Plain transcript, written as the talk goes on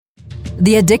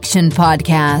The Addiction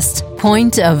Podcast,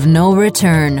 Point of No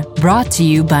Return, brought to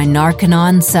you by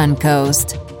Narconon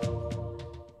Suncoast.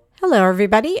 Hello,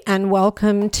 everybody, and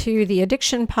welcome to the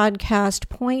Addiction Podcast,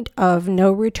 Point of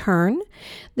No Return.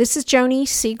 This is Joni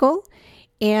Siegel,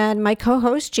 and my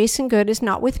co-host, Jason Good, is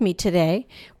not with me today,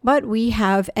 but we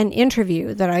have an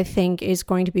interview that I think is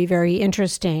going to be very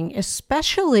interesting,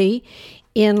 especially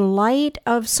in light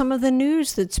of some of the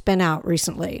news that's been out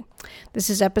recently. This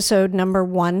is episode number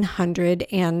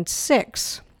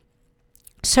 106.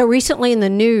 So recently in the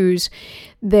news,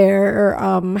 there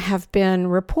have been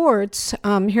reports,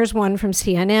 here's one from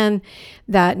CNN,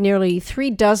 that nearly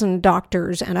 36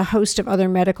 doctors and a host of other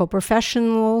medical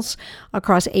professionals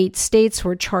across 8 states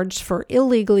were charged for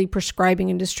illegally prescribing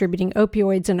and distributing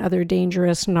opioids and other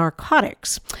dangerous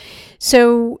narcotics.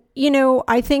 So,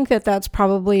 I think that that's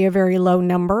probably a very low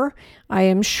number. I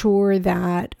am sure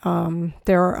that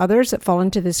there are others that fall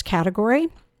into this category.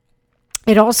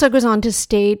 It also goes on to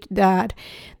state that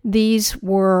these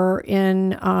were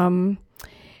in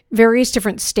various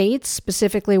different states,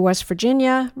 specifically West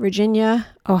Virginia,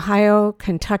 Ohio,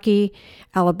 Kentucky,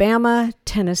 Alabama,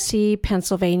 Tennessee,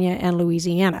 Pennsylvania, and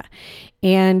Louisiana.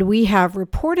 And we have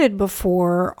reported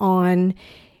before on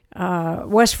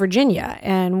West Virginia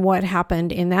and what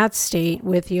happened in that state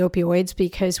with the opioids,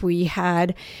 because we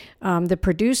had the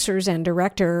producers and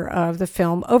director of the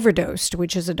film Overdosed,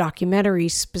 which is a documentary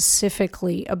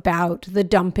specifically about the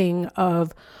dumping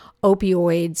of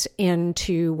opioids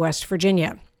into West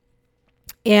Virginia.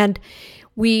 And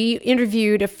we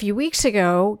interviewed a few weeks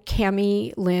ago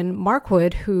Cammie Lynn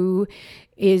Markwood, who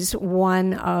is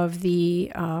one of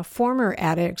the former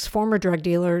addicts, former drug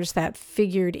dealers that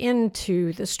figured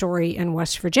into the story in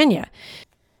West Virginia.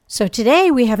 So today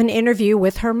we have an interview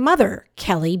with her mother,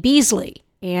 Kelly Beazley.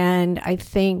 And I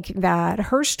think that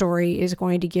her story is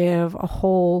going to give a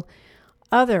whole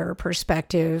other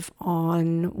perspective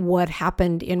on what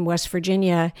happened in West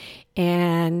Virginia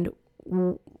and,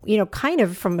 kind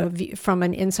of from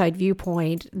an inside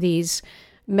viewpoint, these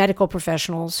medical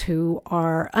professionals who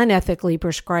are unethically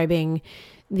prescribing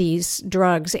these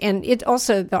drugs. And it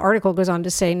also, the article goes on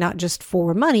to say, not just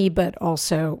for money, but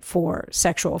also for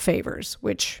sexual favors,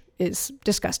 which is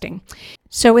disgusting.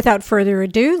 So without further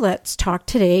ado, let's talk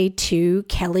today to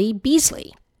Kelly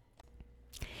Beazley.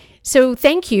 So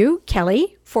thank you,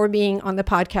 Kelly, for being on the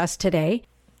podcast today.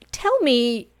 Tell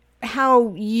me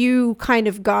how you kind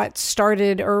of got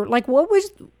started, or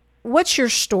what's your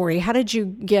story? How did you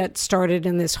get started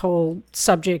in this whole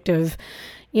subject of,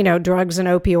 drugs and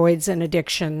opioids and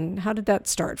addiction? How did that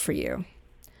start for you?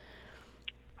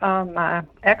 My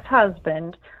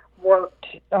ex-husband worked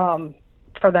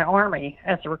for the Army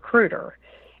as a recruiter,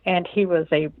 and he was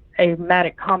a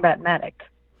combat medic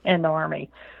in the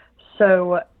Army.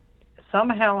 So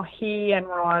somehow he and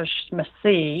Raj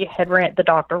Masih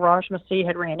Dr. Raj Masih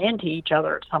had ran into each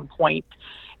other at some point,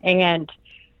 and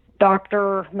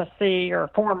Dr. Masih, or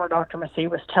former Dr. Masih,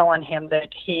 was telling him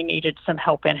that he needed some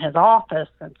help in his office,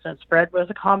 and since Fred was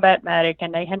a combat medic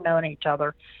and they had known each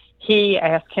other, he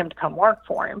asked him to come work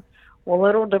for him. Well,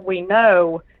 little did we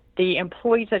know, the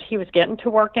employees that he was getting to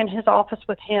work in his office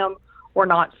with him were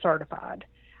not certified.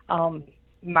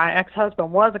 My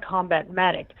ex-husband was a combat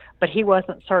medic, but he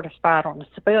wasn't certified on the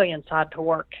civilian side to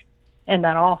work in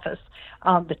that office.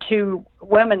 The 2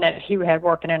 women that he had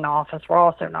working in the office were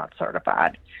also not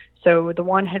certified. So the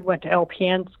one had went to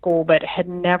LPN school, but had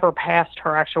never passed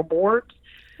her actual boards.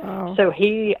 Oh. So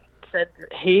he said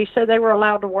they were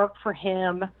allowed to work for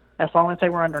him as long as they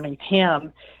were underneath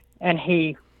him, and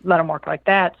he let them work like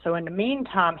that. So in the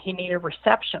meantime, he needed a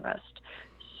receptionist.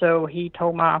 So he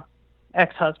told my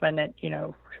ex-husband that,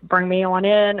 bring me on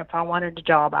in. If I wanted a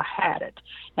job, I had it.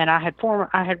 And I had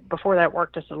before that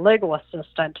worked as a legal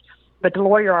assistant, but the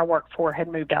lawyer I worked for had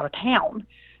moved out of town.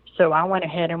 So I went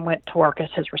ahead and went to work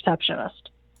as his receptionist.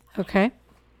 Okay.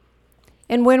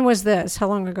 And when was this? How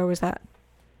long ago was that?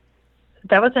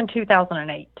 That was in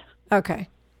 2008. Okay.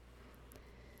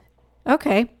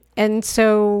 And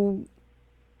so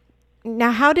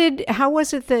now how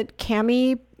was it that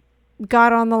Cammie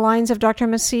got on the lines of Dr.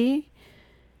 Masih?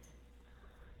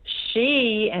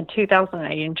 She, in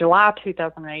July of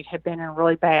 2008, had been in a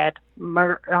really bad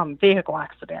vehicle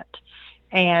accident.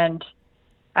 And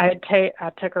I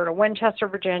took her to Winchester,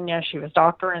 Virginia. She was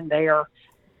doctoring there.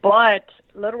 But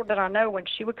little did I know, when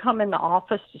she would come in the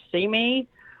office to see me,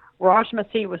 Raj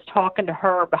Masih was talking to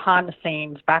her behind the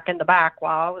scenes, back in the back,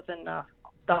 while I was in the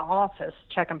office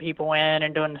checking people in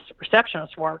and doing the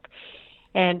receptionist work.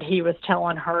 And he was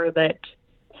telling her that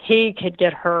he could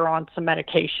get her on some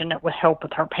medication that would help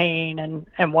with her pain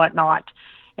and whatnot.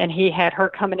 And he had her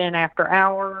coming in after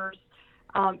hours.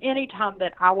 anytime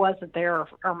that I wasn't there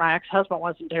or my ex-husband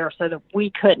wasn't there, so that we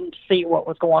couldn't see what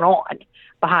was going on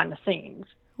behind the scenes.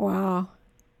 Wow.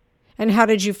 And how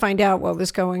did you find out what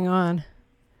was going on?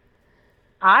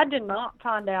 I did not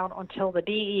find out until the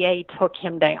DEA took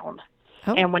him down.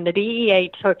 Oh. And when the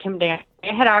DEA took him down,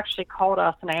 they had actually called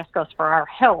us and asked us for our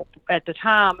help. At the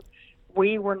time,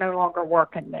 we were no longer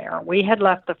working there. We had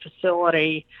left the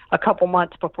facility a couple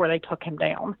months before they took him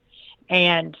down.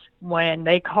 And when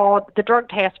they called, the drug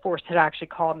task force had actually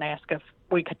called and asked if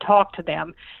we could talk to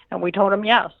them. And we told them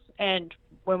yes. And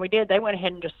when we did, they went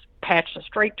ahead and just patched us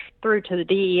straight through to the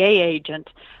DEA agent.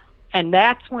 And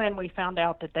that's when we found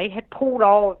out that they had pulled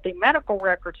all of the medical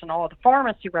records and all of the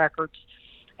pharmacy records,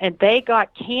 and they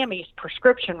got Cammie's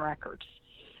prescription records.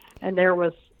 And there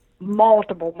was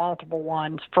multiple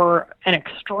ones for an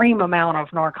extreme amount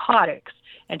of narcotics.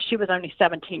 And she was only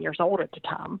 17 years old at the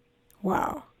time.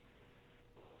 Wow.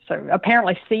 So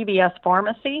apparently CVS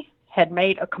Pharmacy had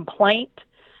made a complaint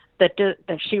that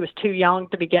she was too young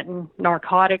to be getting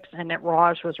narcotics, and that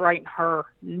Raj was writing her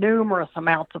numerous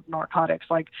amounts of narcotics.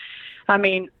 Like, I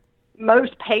mean,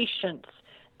 most patients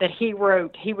that he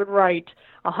wrote, he would write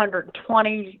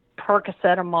 120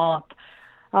 Percocet a month,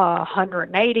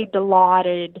 180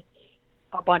 Dilaudid,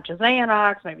 a bunch of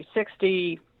Xanax, maybe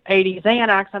 60, 80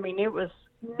 Xanax. I mean, it was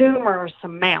numerous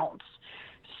amounts.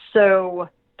 So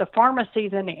the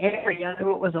pharmacies in the area knew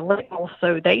it was illegal,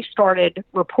 so they started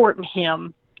reporting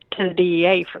him to the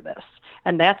DEA for this.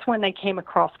 And that's when they came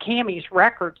across Cammie's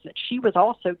records that she was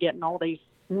also getting all these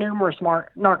numerous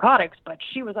narcotics, but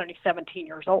she was only 17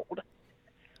 years old.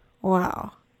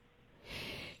 Wow.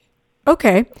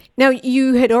 Okay. Now,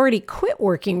 you had already quit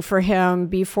working for him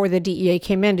before the DEA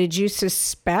came in. Did you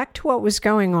suspect what was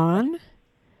going on?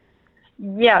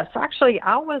 Yes. Actually,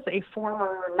 I was a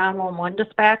former 911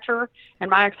 dispatcher, and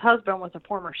my ex-husband was a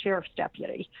former sheriff's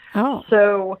deputy. Oh.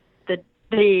 So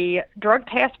the drug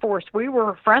task force, we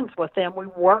were friends with them. We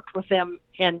worked with them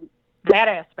in that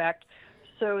aspect.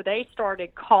 So they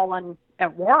started calling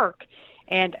at work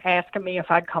and asking me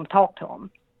if I'd come talk to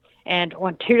them. And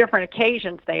on two different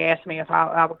occasions, they asked me if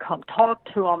I would come talk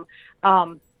to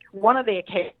them. One of the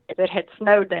occasions, it had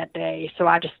snowed that day, so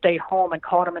I just stayed home and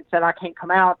called them and said, I can't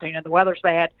come out. You know, the weather's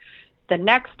bad. The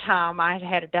next time, I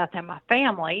had a death in my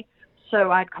family,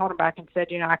 so I'd called them back and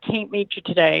said, you know, I can't meet you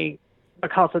today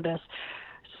because of this.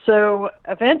 So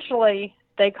eventually,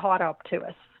 they caught up to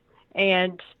us.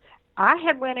 And I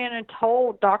had went in and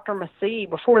told Dr. Masih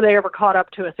before they ever caught up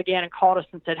to us again and called us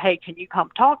and said, hey, can you come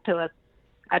talk to us?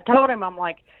 I told him, I'm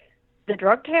like, the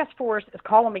drug task force is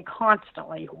calling me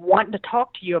constantly, wanting to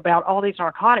talk to you about all these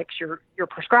narcotics you're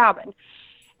prescribing.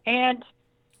 And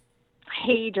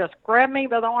he just grabbed me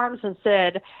by the arms and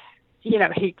said, you know,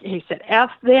 he said,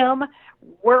 F them,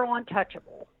 we're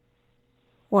untouchable.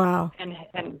 Wow.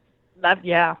 And that,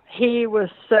 yeah, he was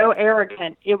so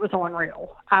arrogant, it was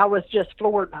unreal. I was just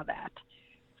floored by that.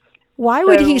 Why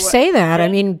would he say that? I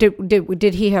mean,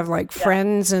 did he have like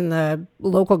friends in the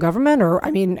local government, or I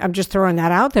mean, I'm just throwing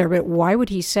that out there. But why would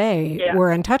he say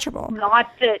we're untouchable? Not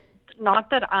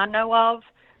that I know of,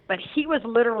 but he was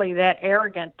literally that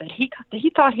arrogant that he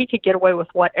thought he could get away with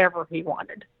whatever he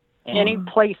wanted, any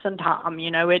place and time.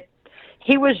 You know,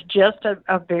 he was just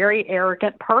a very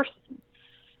arrogant person.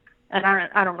 And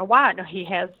I don't know why. I know he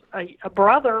has a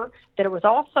brother that was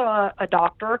also a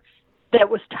doctor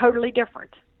that was totally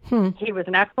different. He was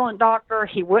an excellent doctor.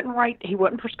 He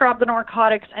wouldn't prescribe the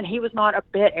narcotics, and he was not a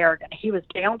bit arrogant. He was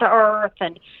down to earth,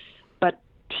 but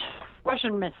Raj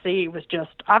Masih was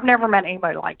just, I've never met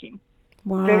anybody like him.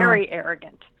 Wow. Very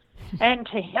arrogant. And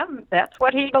to him, that's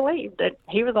what he believed, that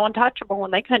he was untouchable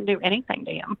and they couldn't do anything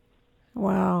to him.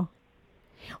 Wow.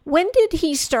 When did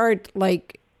he start,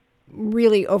 like,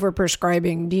 really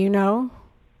overprescribing? Do you know?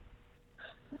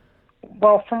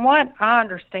 Well, from what I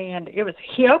understand,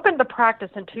 he opened the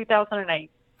practice in 2008.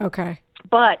 Okay.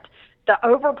 But the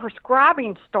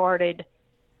overprescribing started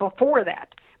before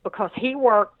that because he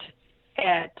worked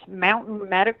at Mountain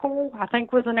Medical, I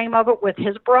think was the name of it, with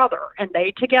his brother, and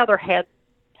they together had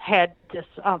this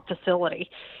facility,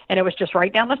 and it was just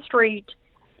right down the street.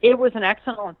 It was an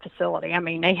excellent facility. I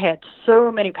mean, they had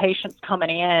so many patients coming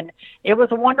in. It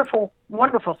was a wonderful,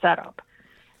 wonderful setup.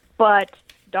 But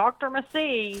Dr.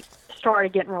 Masih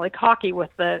started getting really cocky with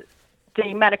the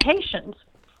medications.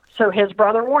 So his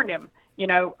brother warned him, you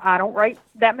know, I don't write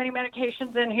that many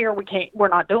medications in here. We're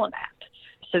not doing that.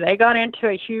 So they got into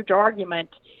a huge argument,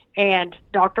 and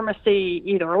Dr. Masih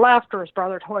either left or his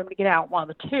brother told him to get out, one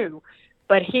of the two.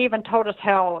 But he even told us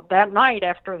how that night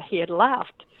after he had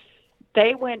left,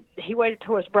 he waited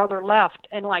till his brother left,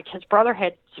 and like his brother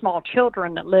had small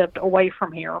children that lived away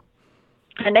from here.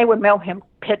 and they would mail him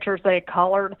pictures they had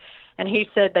colored. And he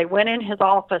said they went in his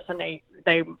office and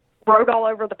they wrote all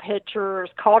over the pictures,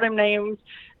 called him names.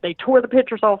 They tore the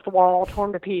pictures off the wall, tore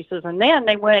them to pieces. And then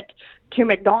they went to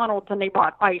McDonald's and they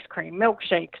bought ice cream,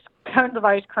 milkshakes, cones of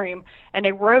ice cream. And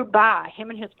they rode by,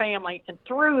 him and his family, and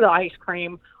threw the ice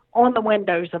cream on the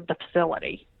windows of the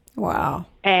facility. Wow.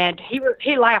 And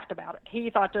he laughed about it. He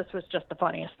thought this was just the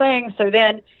funniest thing. So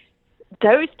then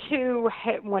those two,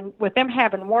 with them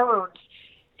having words,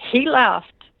 he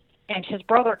left, and his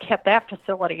brother kept that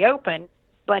facility open.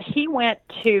 But he went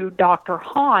to Dr.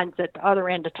 Hahn's at the other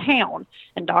end of town,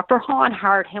 and Dr. Hahn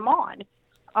hired him on.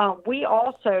 We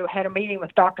also had a meeting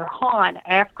with Dr. Hahn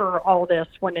after all this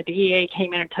when the DEA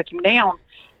came in and took him down.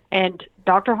 And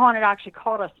Dr. Hahn had actually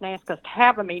called us and asked us to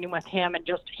have a meeting with him, and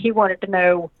he wanted to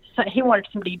know, he wanted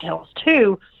some details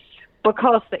too,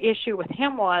 because the issue with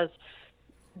him was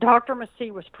Dr.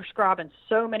 Masih was prescribing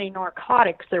so many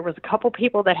narcotics. There was a couple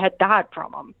people that had died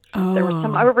from them. Oh. There were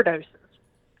some overdoses.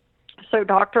 So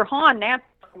Dr. Hahn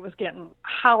naturally was getting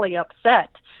highly upset.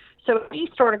 So he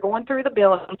started going through the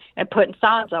building and putting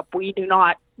signs up, we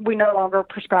no longer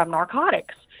prescribe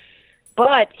narcotics.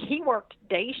 But he worked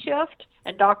day shift,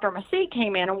 and Dr. Masih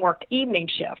came in and worked evening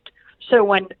shift. So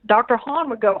when Dr. Hahn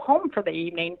would go home for the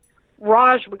evening,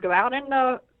 Raj would go out in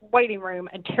the waiting room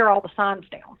and tear all the signs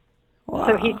down. Wow.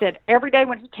 So he said every day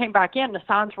when he came back in, the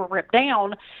signs were ripped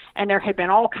down, and there had been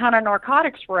all kind of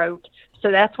narcotics wrote. So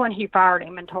that's when he fired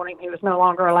him and told him he was no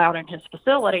longer allowed in his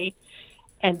facility.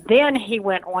 And then he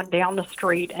went on down the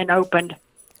street and opened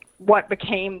what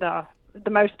became the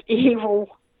most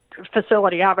evil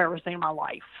facility I've ever seen in my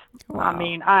life. Wow. I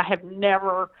mean, I have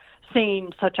never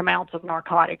seen such amounts of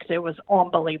narcotics. It was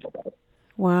unbelievable.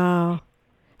 Wow.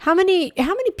 How many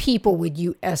people would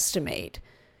you estimate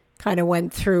kind of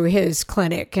went through his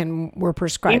clinic and were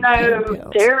prescribed pain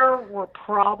pills? There were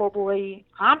probably,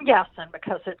 I'm guessing,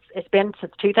 because it's been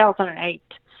since 2008.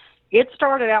 It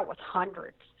started out with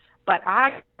hundreds, but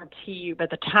I guarantee you, by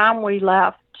the time we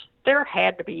left, there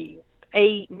had to be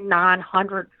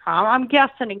 800-900. I'm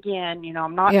guessing again,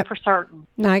 I'm not for certain.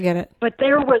 No, I get it. But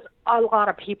there was a lot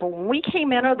of people. When we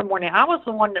came in the morning, I was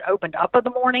the one that opened up in the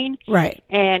morning. Right.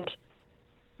 And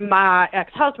my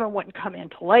ex-husband wouldn't come in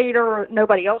till later.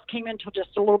 Nobody else came in till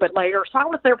just a little bit later. So I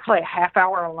was there probably a half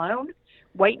hour alone,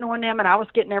 waiting on them, and I was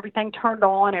getting everything turned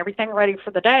on, everything ready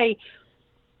for the day.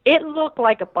 It looked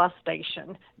like a bus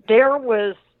station. There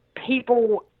was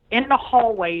people in the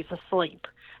hallways asleep.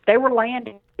 They were laying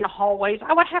in the hallways.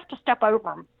 I would have to step over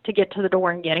them to get to the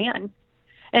door and get in.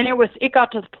 And it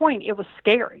got to the point, it was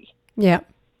scary. Yeah.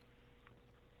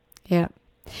 Yeah.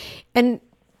 And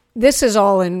this is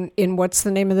all in what's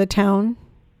the name of the town?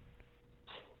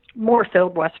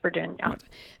 Moorefield, West Virginia.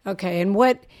 Okay. And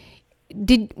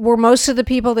were most of the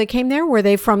people that came there, were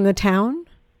they from the town?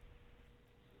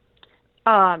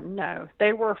 No,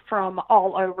 they were from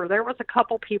all over. There was a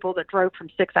couple people that drove from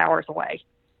 6 hours away.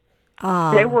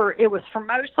 It was from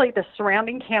mostly the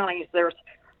surrounding counties. There's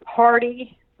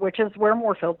Hardy, which is where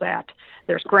Moorefield's at.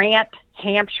 There's Grant,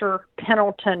 Hampshire,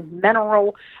 Pendleton,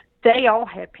 Mineral. They all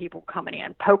had people coming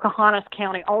in. Pocahontas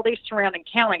County, all these surrounding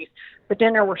counties. But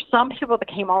then there were some people that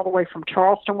came all the way from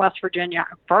Charleston, West Virginia,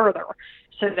 and further.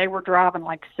 So they were driving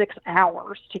like 6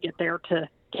 hours to get there to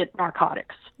get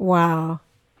narcotics. Wow.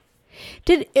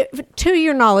 To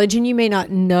your knowledge, and you may not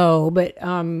know, but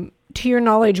to your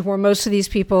knowledge, were most of these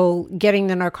people getting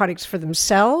the narcotics for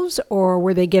themselves, or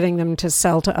were they getting them to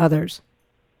sell to others?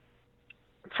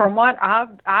 From what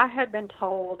I had been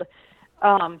told,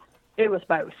 it was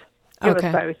both. It was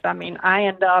both. I mean, I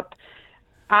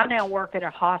now work at a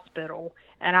hospital,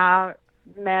 and I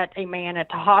met a man at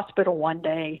the hospital one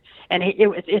day, and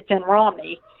it's in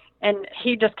Romney, and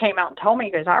he just came out and told me,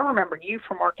 he goes, I remember you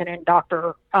from working in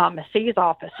Dr. Masih's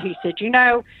office. He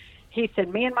said,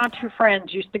 me and my two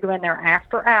friends used to go in there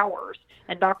after hours,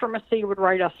 and Dr. Masih would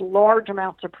write us large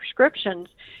amounts of prescriptions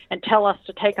and tell us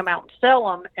to take them out and sell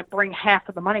them and bring half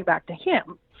of the money back to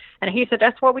him. And he said,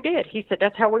 that's what we did. He said,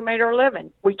 that's how we made our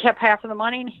living. We kept half of the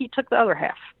money, and he took the other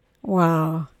half.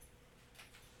 Wow.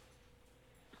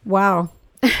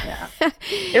 Yeah.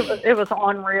 It was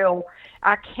unreal.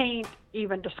 I can't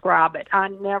even describe it. I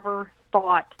never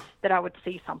thought that I would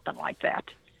see something like that.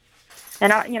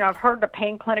 And I've heard the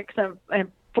pain clinics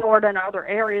in Florida and other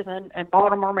areas and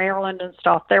Baltimore, Maryland and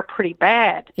stuff, they're pretty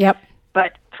bad. Yep.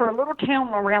 But for a little town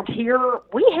around here,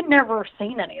 we had never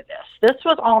seen any of this. This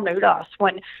was all new to us.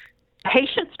 When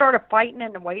patients started fighting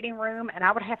in the waiting room and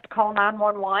I would have to call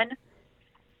 911,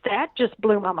 that just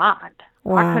blew my mind.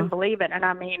 Wow. I couldn't believe it. And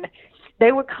I mean,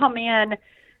 they would come in,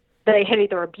 they had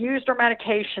either abused their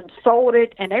medication, sold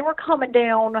it, and they were coming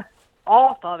down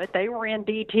off of it. They were in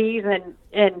DTs,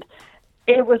 and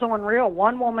it was unreal.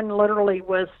 One woman literally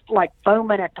was like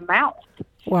foaming at the mouth.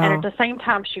 Wow. And at the same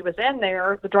time she was in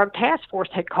there, the drug task force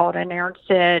had called in there and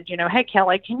said, hey,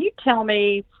 Kelly, can you tell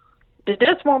me, did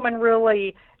somebody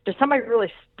really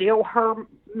steal her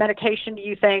medication, do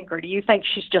you think, or do you think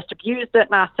she's just abused it?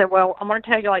 And I said, well, I'm going to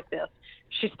tell you like this.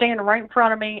 She's standing right in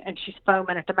front of me, and she's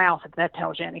foaming at the mouth, if that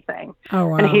tells you anything. Oh,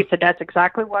 wow. And he said, that's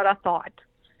exactly what I thought.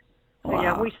 Wow. So,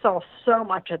 yeah, we saw so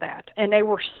much of that. And they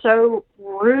were so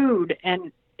rude,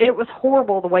 and it was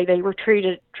horrible the way they were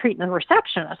treating the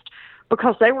receptionist,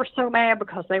 because they were so mad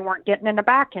because they weren't getting in the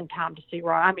back in time to see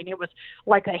Raj. I mean, it was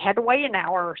like they had to wait an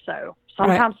hour or so,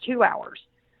 sometimes 2 hours.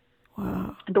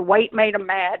 Wow. The wait made them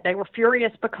mad. They were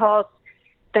furious because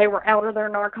they were out of their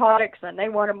narcotics and they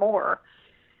wanted more.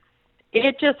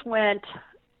 It just went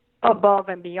above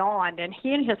and beyond. And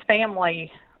he and his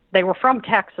family, they were from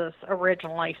Texas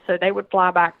originally, so they would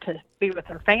fly back to be with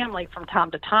their family from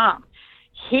time to time.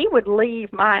 He would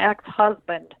leave my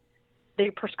ex-husband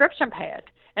the prescription pad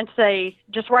and say,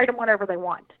 just write them whatever they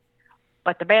want.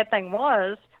 But the bad thing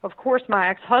was, of course, my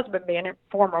ex-husband, being a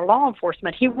former law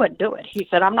enforcement, he wouldn't do it. He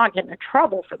said, I'm not getting in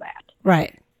trouble for that.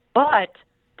 Right. But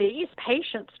these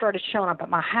patients started showing up at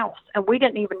my house, and we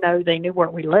didn't even know they knew where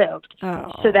we lived.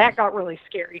 Oh. So that got really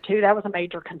scary, too. That was a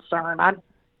major concern. I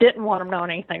didn't want them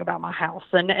knowing anything about my house.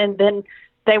 And then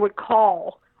they would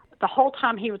call the whole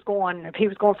time he was going. If he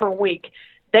was going for a week,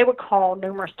 they would call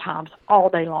numerous times all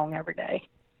day long, every day.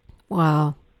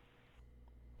 Wow.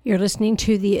 You're listening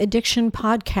to the Addiction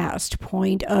Podcast,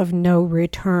 Point of No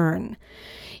Return.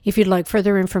 If you'd like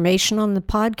further information on the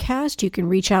podcast, you can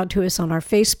reach out to us on our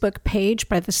Facebook page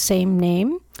by the same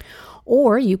name,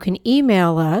 or you can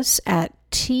email us at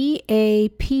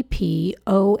TAPPONR,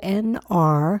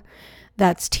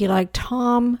 that's T like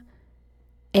Tom,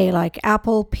 A like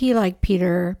Apple, P like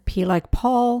Peter, P like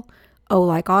Paul, O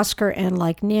like Oscar, N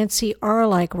like Nancy, R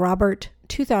like Robert,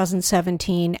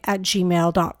 2017 at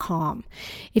gmail.com.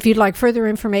 If you'd like further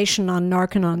information on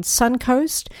Narcan on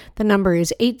Suncoast, the number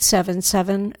is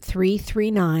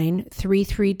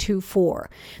 877-339-3324.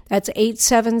 That's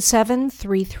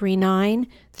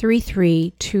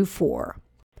 877-339-3324.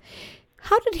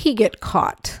 How did he get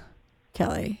caught,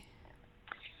 Kelly?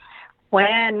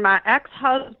 When my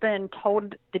ex-husband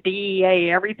told the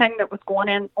DEA everything that was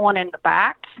going on in the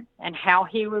back and how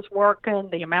he was working,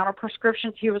 the amount of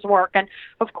prescriptions he was working,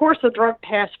 of course the drug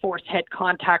task force had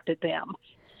contacted them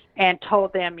and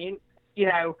told them, you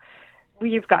know,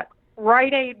 we've got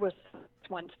Rite Aid was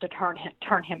ones to turn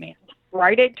him in.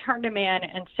 Rite Aid turned him in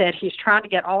and said he's trying to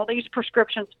get all these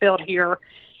prescriptions filled here,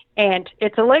 and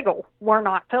it's illegal. We're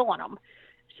not filling them.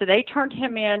 So they turned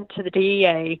him in to the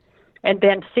DEA. And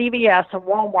then CVS and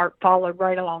Walmart followed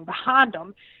right along behind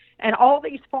them. And all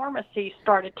these pharmacies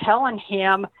started telling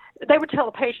him, they would tell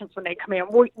the patients when they come in,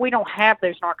 we don't have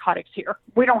those narcotics here.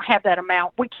 We don't have that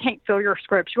amount. We can't fill your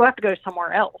scripts. You'll have to go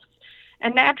somewhere else.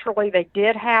 And naturally, they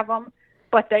did have them,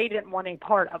 but they didn't want any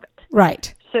part of it.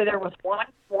 Right. So there was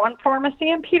one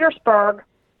pharmacy in Petersburg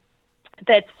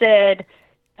that said,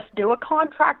 let's do a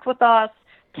contract with us.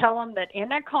 Tell them that in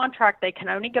that contract, they can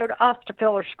only go to us to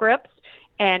fill their scripts,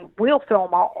 and we'll fill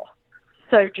them all.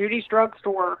 So Judy's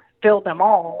drugstore filled them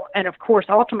all, and of course,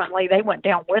 ultimately, they went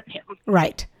down with him.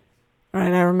 Right.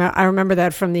 Right. I remember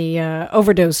that from the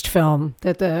overdosed film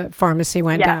that the pharmacy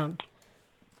went down.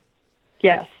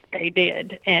 Yes, they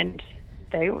did, and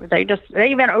they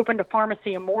even opened a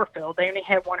pharmacy in Moorfield. They only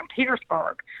had one in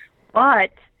Petersburg, but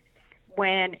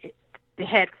when they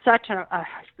had such a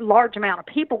large amount of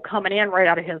people coming in right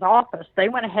out of his office, they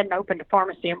went ahead and opened a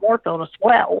pharmacy in Moorfield as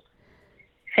well.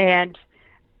 And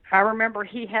I remember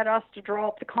he had us to draw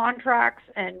up the contracts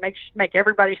and make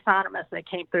everybody sign them as they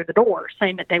came through the door,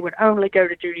 saying that they would only go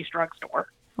to Judy's drugstore.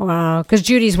 Wow, because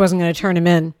Judy's wasn't going to turn him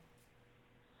in.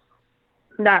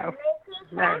 No,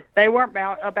 they weren't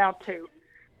about to,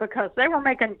 because they were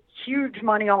making huge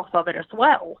money off of it as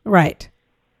well. Right.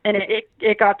 And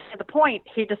it got to the point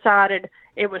he decided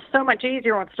it was so much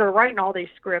easier instead of writing all these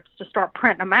scripts to start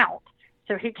printing them out.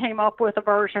 So he came up with a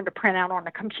version to print out on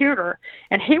the computer,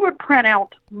 and he would print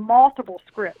out multiple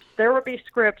scripts. There would be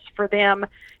scripts for them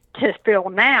to fill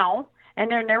now, and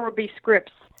then there would be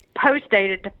scripts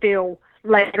post-dated to fill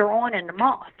later on in the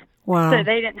month. Wow. So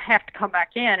they didn't have to come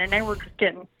back in, and they were just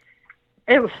getting,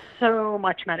 it was so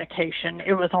much medication.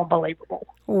 It was unbelievable.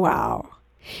 Wow.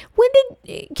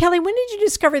 Kelly, when did you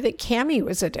discover that Cammie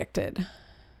was addicted?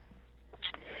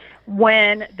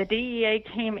 When the DEA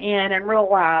came in and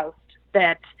realized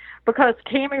that, because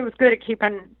Cammie was good at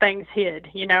keeping things hid,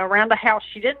 around the house.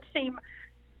 She didn't seem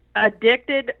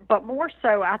addicted, but more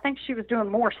so, I think she was doing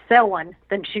more selling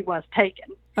than she was taking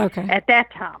at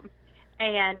that time.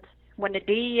 And when the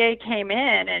DEA came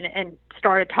in and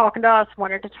started talking to us,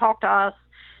 wanted to talk to us,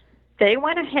 they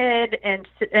went ahead and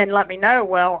let me know,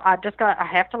 well, I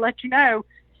have to let you know,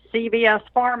 CVS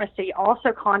Pharmacy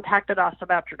also contacted us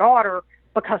about your daughter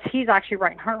because he's actually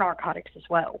writing her narcotics as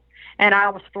well. And I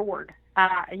was floored.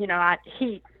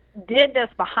 He did this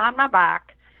behind my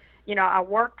back. I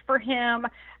worked for him.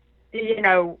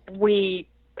 We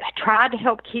tried to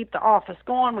help keep the office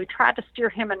going. We tried to steer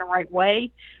him in the right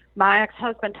way. My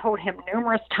ex-husband told him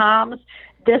numerous times,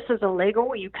 this is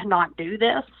illegal. You cannot do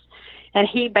this. And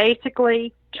he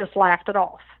basically just laughed it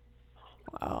off.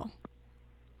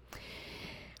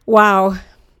 Wow.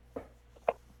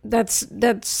 That's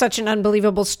such an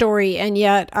unbelievable story. And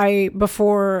yet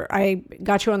before I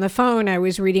got you on the phone, I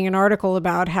was reading an article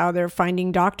about how they're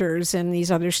finding doctors in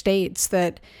these other states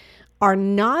that are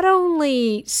not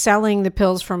only selling the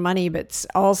pills for money, but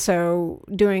also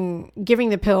giving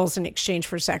the pills in exchange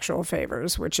for sexual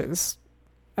favors, which is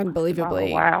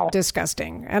unbelievably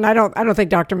disgusting. And I don't think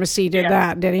Dr. Masih did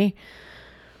that, did he?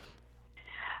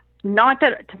 Not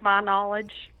that, to my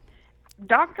knowledge.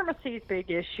 Dr. Masih's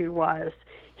big issue was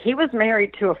he was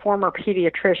married to a former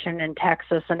pediatrician in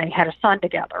Texas, and they had a son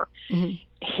together. Mm-hmm.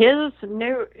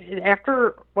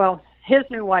 His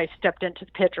new wife stepped into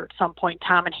the picture at some point in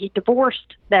time, and he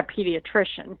divorced that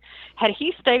pediatrician. Had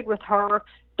he stayed with her,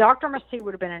 Dr. Masih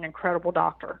would have been an incredible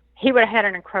doctor. He would have had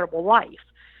an incredible life.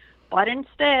 But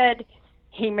instead,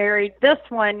 he married this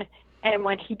one, and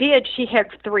when he did, she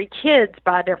had 3 kids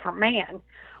by a different man.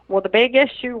 Well, the big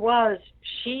issue was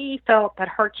she felt that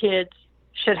her kids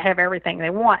should have everything they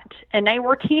want, and they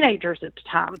were teenagers at the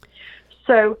time.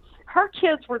 So her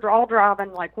kids were all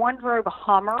driving, like one drove a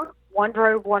Hummer, one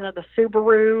drove one of the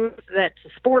Subaru that's a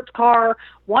sports car,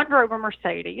 one drove a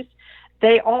Mercedes.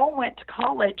 They all went to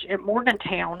college at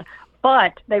Morgantown,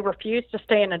 but they refused to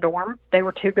stay in a dorm. They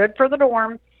were too good for the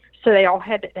dorm, so they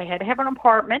had to have an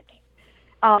apartment.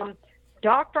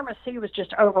 Dr. Masih was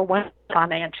just overwhelmed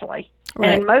financially.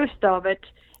 Right. And most of it,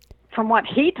 from what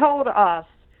he told us,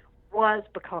 was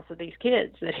because of these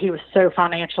kids, that he was so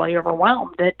financially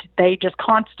overwhelmed that they just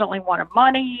constantly wanted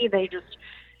money. They just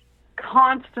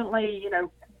constantly,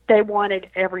 they wanted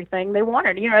everything they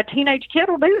wanted. A teenage kid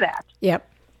will do that. Yep.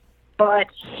 But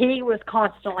he was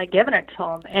constantly giving it to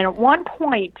them. And at one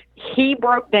point, he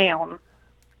broke down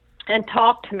and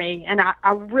talked to me, and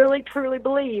I really, truly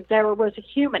believe there was a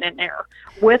human in there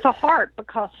with a heart,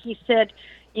 because he said,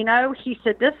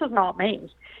 this is not me.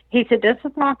 He said, this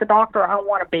is not the doctor I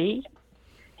want to be.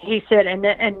 He said, and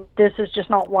this is just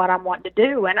not what I'm wanting to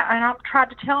do. And I tried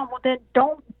to tell him, well, then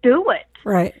don't do it.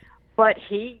 Right. But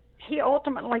he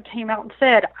ultimately came out and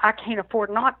said, I can't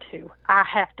afford not to. I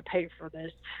have to pay for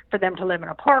this, for them to live in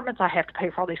apartments. I have to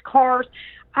pay for all these cars.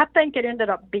 I think it ended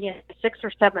up being 6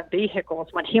 or 7 vehicles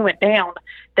when he went down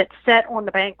that sat on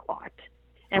the bank lot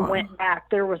and went back.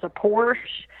 There was a Porsche.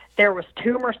 There was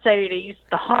 2 Mercedes,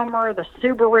 the Hummer, the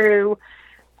Subaru,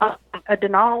 a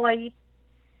Denali.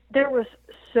 There was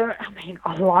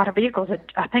a lot of vehicles.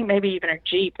 I think maybe even a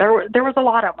Jeep. There was a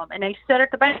lot of them, and they sat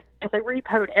at the bank. They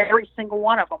repoed every single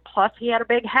one of them. Plus, he had a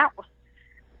big house.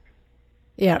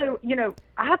 Yeah. So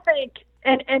I think,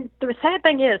 and the sad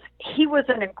thing is, he was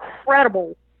an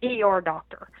incredible ER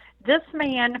doctor. This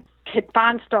man could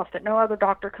find stuff that no other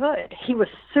doctor could. He was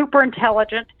super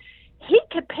intelligent. He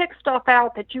could pick stuff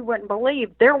out that you wouldn't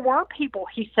believe. There were people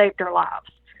he saved their lives.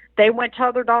 They went to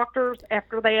other doctors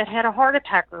after they had had a heart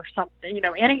attack or something,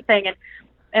 anything. And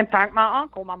in fact, my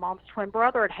uncle, my mom's twin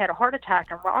brother, had a heart attack,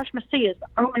 and Raj Masih is the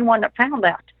only one that found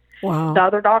that. Wow. The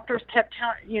other doctors kept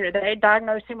telling, they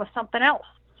diagnosed him with something else.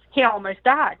 He almost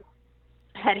died.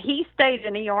 Had he stayed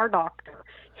an ER doctor,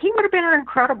 he would have been an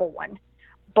incredible one.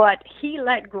 But he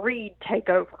let greed take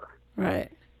over. Right.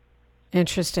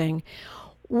 Interesting.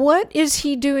 What is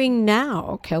he doing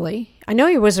now, Kelly? I know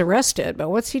he was arrested, but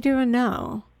what's he doing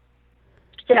now?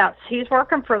 Yes, he's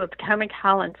working for the Potomac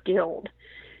Highlands Guild,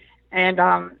 and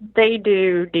they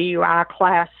do DUI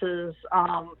classes.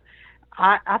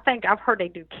 I think I've heard they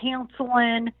do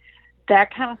counseling,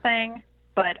 that kind of thing,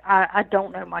 but I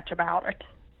don't know much about it.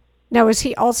 Now, is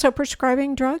he also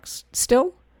prescribing drugs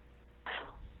still?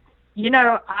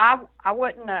 I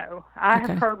wouldn't know. I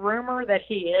have heard rumor that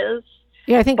he is.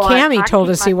 Yeah, I think Cammie told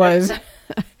us he was.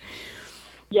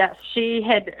 Yes,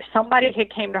 somebody had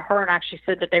came to her and actually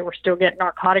said that they were still getting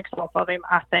narcotics off of him,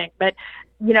 I think. But,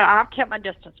 I've kept my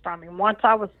distance from him. Once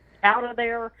I was out of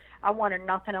there, I wanted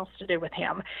nothing else to do with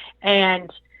him.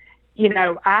 And,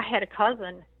 I had a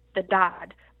cousin that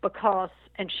died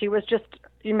and she was just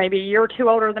maybe a year or two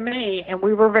older than me, and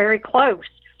we were very close.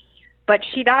 But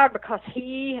she died because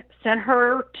he sent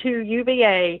her to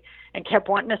UVA and kept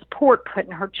wanting this port put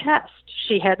in her chest.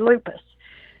 She had lupus.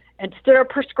 Instead of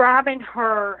prescribing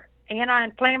her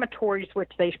anti-inflammatories,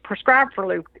 which they prescribe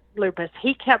for lupus,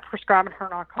 he kept prescribing her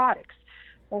narcotics.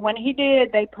 Well, when he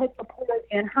did, they put the port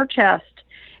in her chest,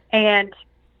 and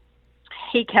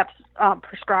he kept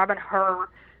prescribing her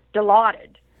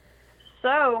Dilaudid.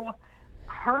 So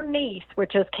her niece,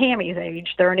 which is Cammie's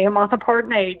age, they're a month apart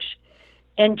in age,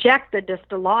 injected this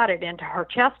Dilaudid into her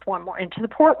chest into the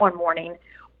port one morning,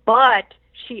 but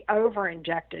she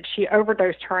over-injected. She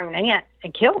overdosed her own aunt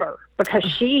and killed her because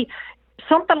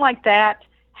something like that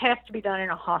has to be done in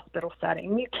a hospital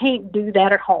setting. You can't do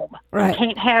that at home. Right. You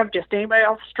can't have just anybody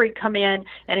off the street come in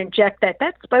and inject that.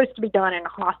 That's supposed to be done in a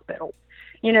hospital.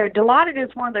 Dilaudid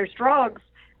is one of those drugs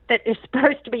that is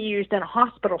supposed to be used in a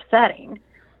hospital setting.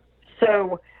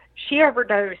 So she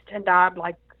overdosed and died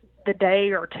like the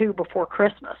day or two before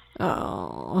Christmas.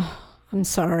 Oh, I'm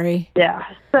sorry. Yeah.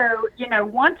 So,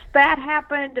 once that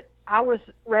happened, I was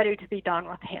ready to be done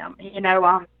with him.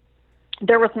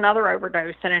 There was another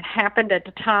overdose, and it happened at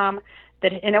the time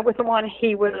and it was the one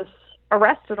he was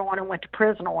arrested on and went to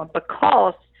prison on,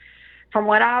 because from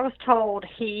what I was told,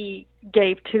 he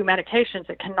gave 2 medications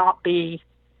that cannot be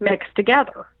mixed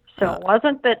together. So it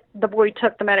wasn't that the boy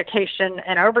took the medication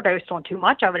and overdosed on too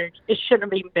much of it. It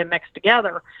shouldn't have even been mixed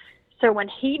together. So when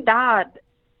he died,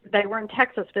 they were in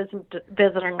Texas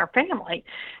visiting their family.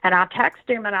 And I texted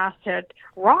him and I said,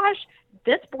 Raj,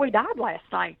 this boy died last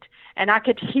night. And I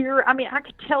could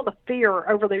tell the fear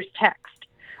over those texts,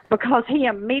 because he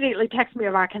immediately texted me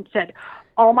back and said,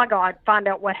 oh my God, find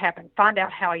out what happened. Find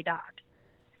out how he died.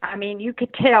 You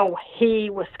could tell he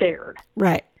was scared.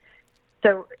 Right.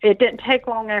 So it didn't take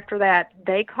long after that.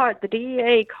 The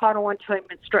DEA caught on to him.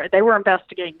 They were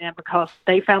investigating him because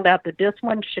they found out that this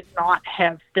wasn't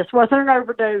an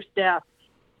overdose death.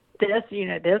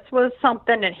 This was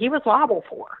something that he was liable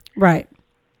for. Right.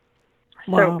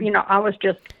 Wow.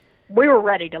 So, we were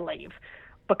ready to leave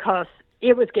because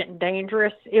it was getting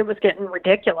dangerous. It was getting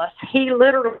ridiculous. He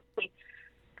literally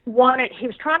he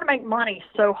was trying to make money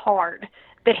so hard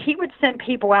that he would send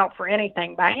people out for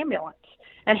anything by ambulance.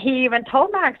 And he even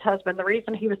told my ex-husband the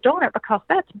reason he was doing it, because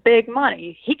that's big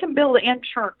money. He can bill the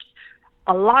insurance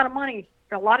a lot of money,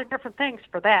 a lot of different things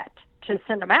for that, to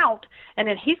send them out, and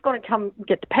then he's going to come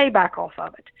get the payback off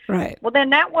of it. Right. Well,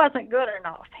 then that wasn't good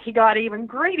enough. He got even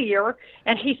greedier,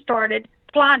 and he started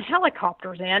flying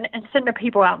helicopters in and sending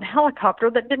people out in a helicopter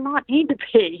that did not need to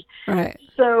be. Right.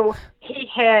 So he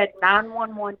had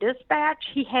 911 dispatch.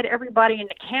 He had everybody in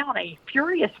the county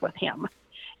furious with him.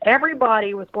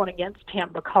 Everybody was going against him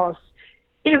because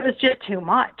it was just too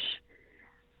much.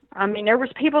 There was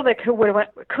people that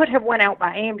could have went out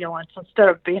by ambulance instead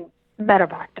of being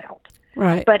medevaced out.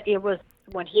 Right. But it was,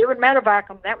 when he would medevac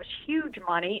them, that was huge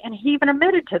money, and he even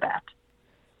admitted to that.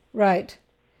 Right.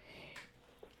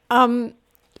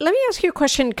 Let me ask you a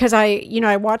question, because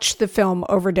I watched the film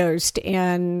Overdosed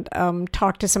and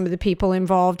talked to some of the people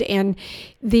involved, and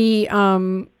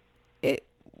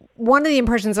one of the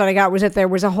impressions that I got was that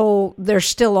there's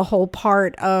still a whole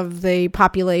part of the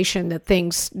population that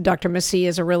thinks Dr. Masih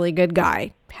is a really good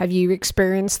guy. Have you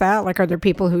experienced that? Like, are there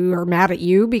people who are mad at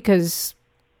you because?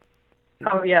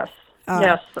 Oh, yes.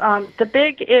 Yes. The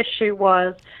big issue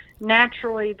was,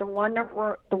 naturally, the ones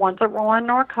that were on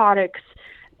narcotics,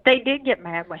 they did get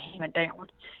mad when he went down.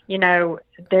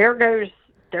 There goes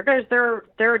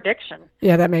their addiction.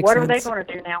 Yeah, that makes sense. What are they going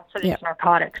to do now to these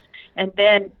narcotics? And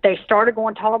then they started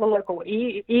going to all the local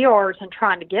ERs and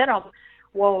trying to get them.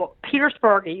 Well,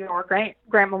 Petersburg ER,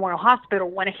 Grand Memorial Hospital,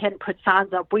 went ahead and put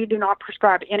signs up, we do not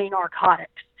prescribe any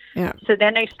narcotics. Yeah. So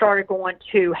then they started going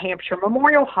to Hampshire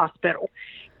Memorial Hospital.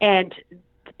 And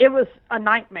it was a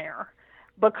nightmare,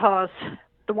 because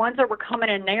the ones that were coming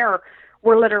in there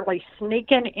were literally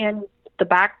sneaking in the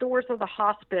back doors of the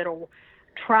hospital,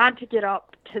 trying to get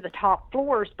up to the top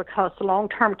floors, because the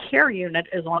long-term care unit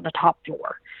is on the top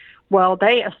floor. Well,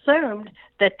 they assumed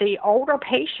that the older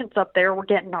patients up there were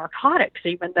getting narcotics,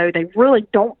 even though they really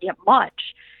don't get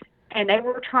much. And they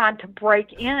were trying to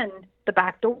break in the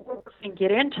back doors and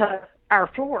get into our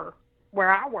floor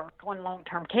where I work on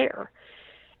long-term care.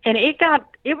 And it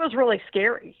was really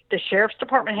scary. The sheriff's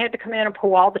department had to come in and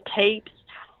pull all the tapes,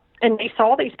 and they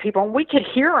saw these people, and we could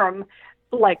hear them,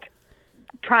 like,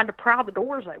 trying to pry the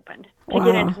doors open to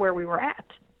get into where we were at.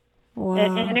 Wow.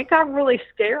 And it got really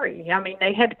scary.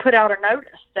 They had to put out a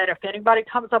notice that if anybody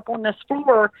comes up on this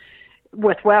floor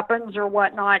with weapons or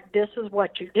whatnot, this is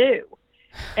what you do.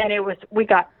 And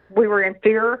we were in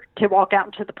fear to walk out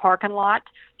into the parking lot.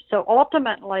 So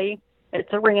ultimately,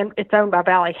 It's owned by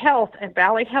Valley Health, and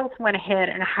Valley Health went ahead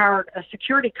and hired a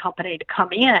security company to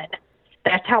come in.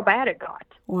 That's how bad it got.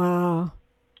 Wow.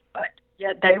 But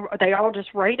yeah, they all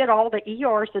just raided all the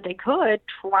ERs that they could,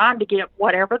 trying to get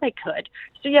whatever they could.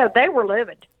 So yeah, they were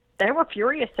livid. They were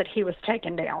furious that he was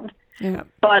taken down. Yeah.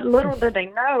 But little did they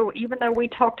know, even though we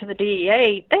talked to the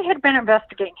DEA, they had been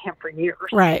investigating him for years.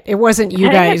 Right. It wasn't you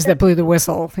guys that blew the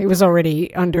whistle. He was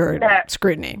already under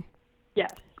scrutiny.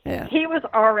 Yes. Yeah. He was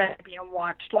already being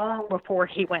watched long before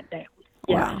he went down.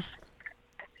 Yes. Wow.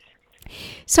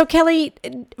 So, Kelly,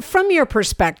 from your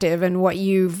perspective and what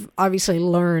you've obviously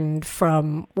learned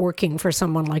from working for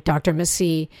someone like Dr.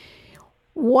 Masih,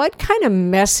 what kind of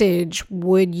message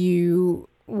would you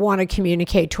want to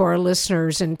communicate to our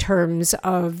listeners in terms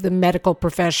of the medical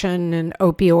profession and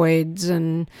opioids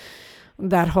and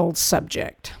that whole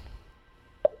subject?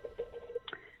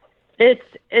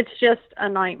 It's just a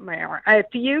nightmare.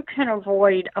 If you can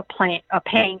avoid a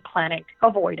pain clinic,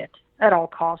 avoid it at all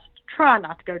costs. Try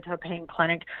not to go to a pain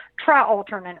clinic. Try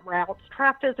alternate routes.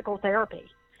 Try physical therapy.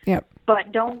 Yep.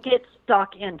 But don't get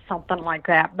stuck in something like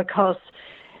that, because,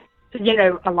 you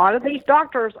know, a lot of these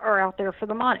doctors are out there for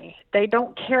the money. They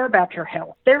don't care about your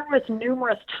health. There was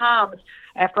numerous times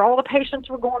after all the patients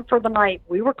were going for the night,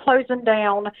 we were closing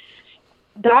down,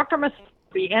 Dr. Masih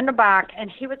would be in the back, and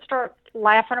he would start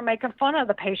laughing and making fun of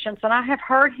the patients, and I have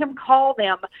heard him call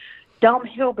them dumb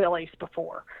hillbillies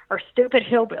before, or stupid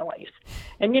hillbillies.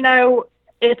 And, you know,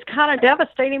 it's kind of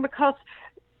devastating, because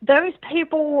those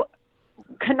people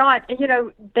cannot, you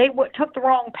know, they took the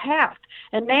wrong path,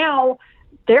 and now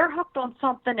they're hooked on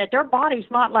something that their body's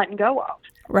not letting go of.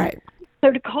 Right.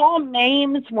 So to call them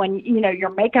names when, you know,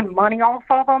 you're making money off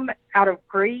of them out of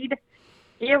greed,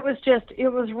 it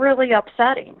was really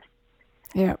upsetting.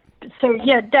 Yeah. So,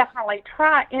 yeah, definitely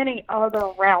try any other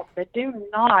route, but do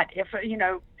not,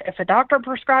 if a doctor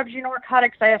prescribes you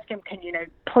narcotics, ask him, can you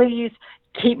please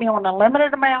keep me on a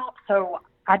limited amount so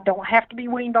I don't have to be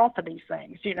weaned off of these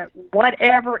things,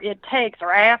 whatever it takes,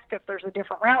 or ask if there's a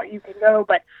different route you can go,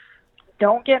 but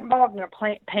don't get involved in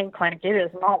a pain clinic. It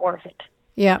is not worth it.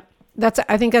 Yeah.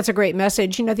 I think that's a great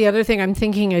message. The other thing I'm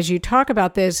thinking as you talk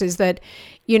about this is that,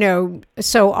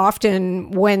 so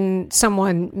often when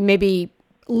someone maybe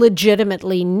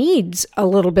legitimately needs a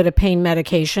little bit of pain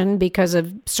medication because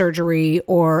of surgery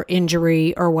or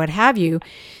injury or what have you,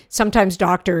 sometimes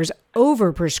doctors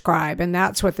overprescribe. And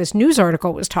that's what this news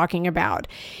article was talking about.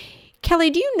 Kelly,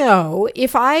 do you know,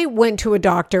 if I went to a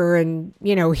doctor and,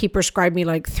 he prescribed me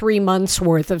like 3 months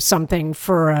worth of something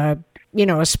for a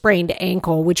sprained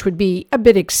ankle, which would be a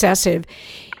bit excessive,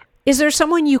 is there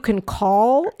someone you can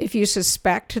call if you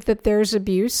suspect that there's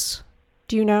abuse?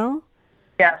 Do you know?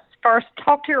 Yes. First,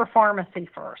 talk to your pharmacy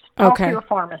first. Talk to your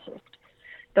pharmacist.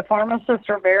 The pharmacists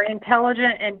are very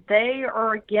intelligent, and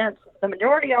the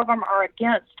majority of them are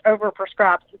against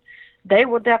overprescribing. They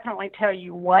will definitely tell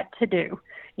you what to do.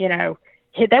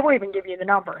 They will even give you the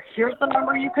number. Here's the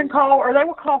number you can call, or they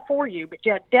will call for you. But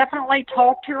yeah, definitely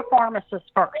talk to your pharmacist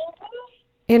first.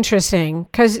 Interesting,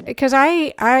 because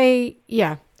I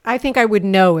think I would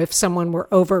know if someone were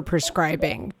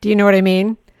overprescribing. Do you know what I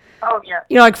mean? Oh yeah.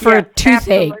 Like for a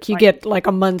toothache, absolutely. You get like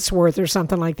a month's worth or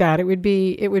something like that. It would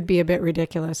be a bit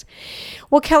ridiculous.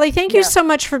 Well, Kelly, thank you so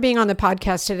much for being on the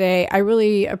podcast today. I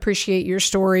really appreciate your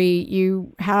story.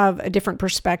 You have a different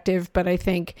perspective, but I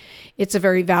think it's a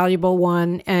very valuable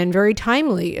one and very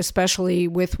timely, especially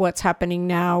with what's happening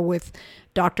now with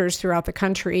doctors throughout the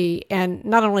country, and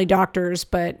not only doctors,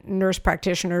 but nurse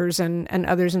practitioners and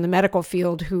others in the medical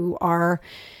field who are,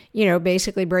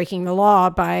 basically breaking the law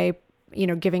by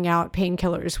giving out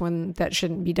painkillers when that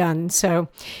shouldn't be done. So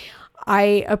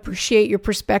I appreciate your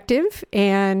perspective,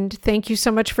 and thank you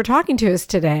so much for talking to us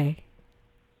today.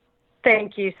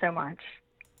 Thank you so much.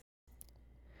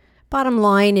 Bottom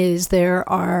line is there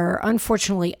are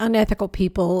unfortunately unethical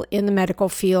people in the medical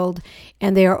field,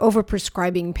 and they are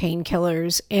overprescribing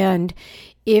painkillers. And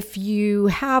if you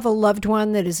have a loved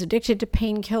one that is addicted to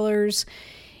painkillers,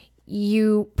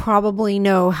 you probably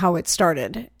know how it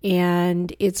started,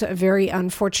 and it's a very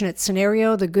unfortunate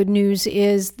scenario. The good news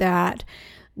is that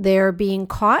they're being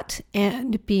caught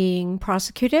and being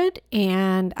prosecuted,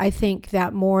 and I think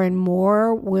that more and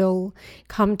more will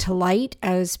come to light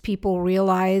as people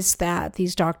realize that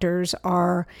these doctors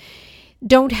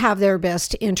don't have their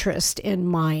best interest in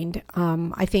mind.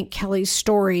 I think Kelly's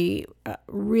story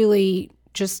really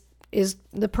just is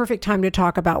the perfect time to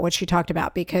talk about what she talked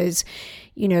about, because,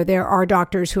 there are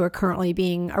doctors who are currently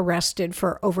being arrested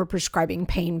for overprescribing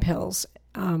pain pills.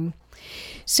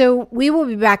 So we will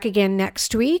be back again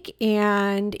next week,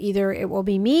 and either it will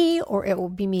be me or it will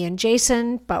be me and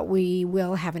Jason, but we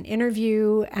will have an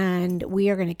interview, and we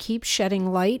are going to keep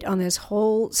shedding light on this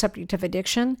whole subject of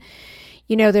addiction.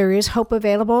 You know, there is hope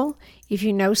available. If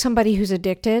you know somebody who's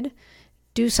addicted,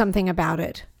 do something about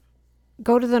it.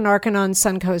 Go to the Narconon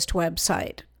Suncoast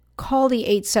website. Call the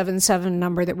 877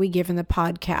 number that we give in the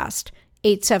podcast,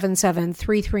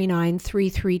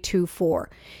 877-339-3324.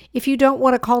 If you don't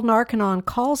want to call Narconon,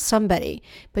 call somebody,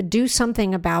 but do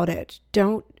something about it.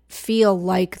 Don't feel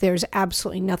like there's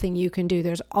absolutely nothing you can do.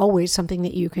 There's always something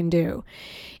that you can do.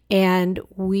 And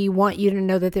we want you to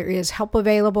know that there is help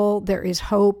available, there is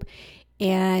hope,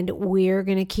 and we're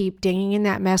going to keep dinging in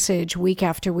that message week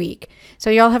after week. So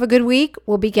y'all have a good week.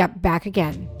 We'll be back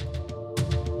again.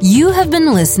 You have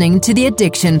been listening to the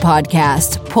Addiction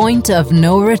Podcast, Point of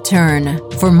No Return.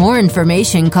 For more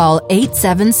information, call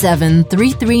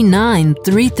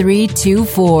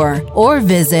 877-339-3324 or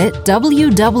visit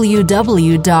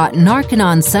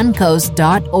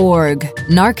www.narcononsuncoast.org.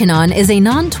 Narconon is a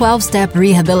non-12-step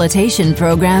rehabilitation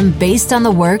program based on the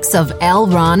works of L.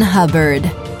 Ron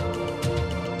Hubbard.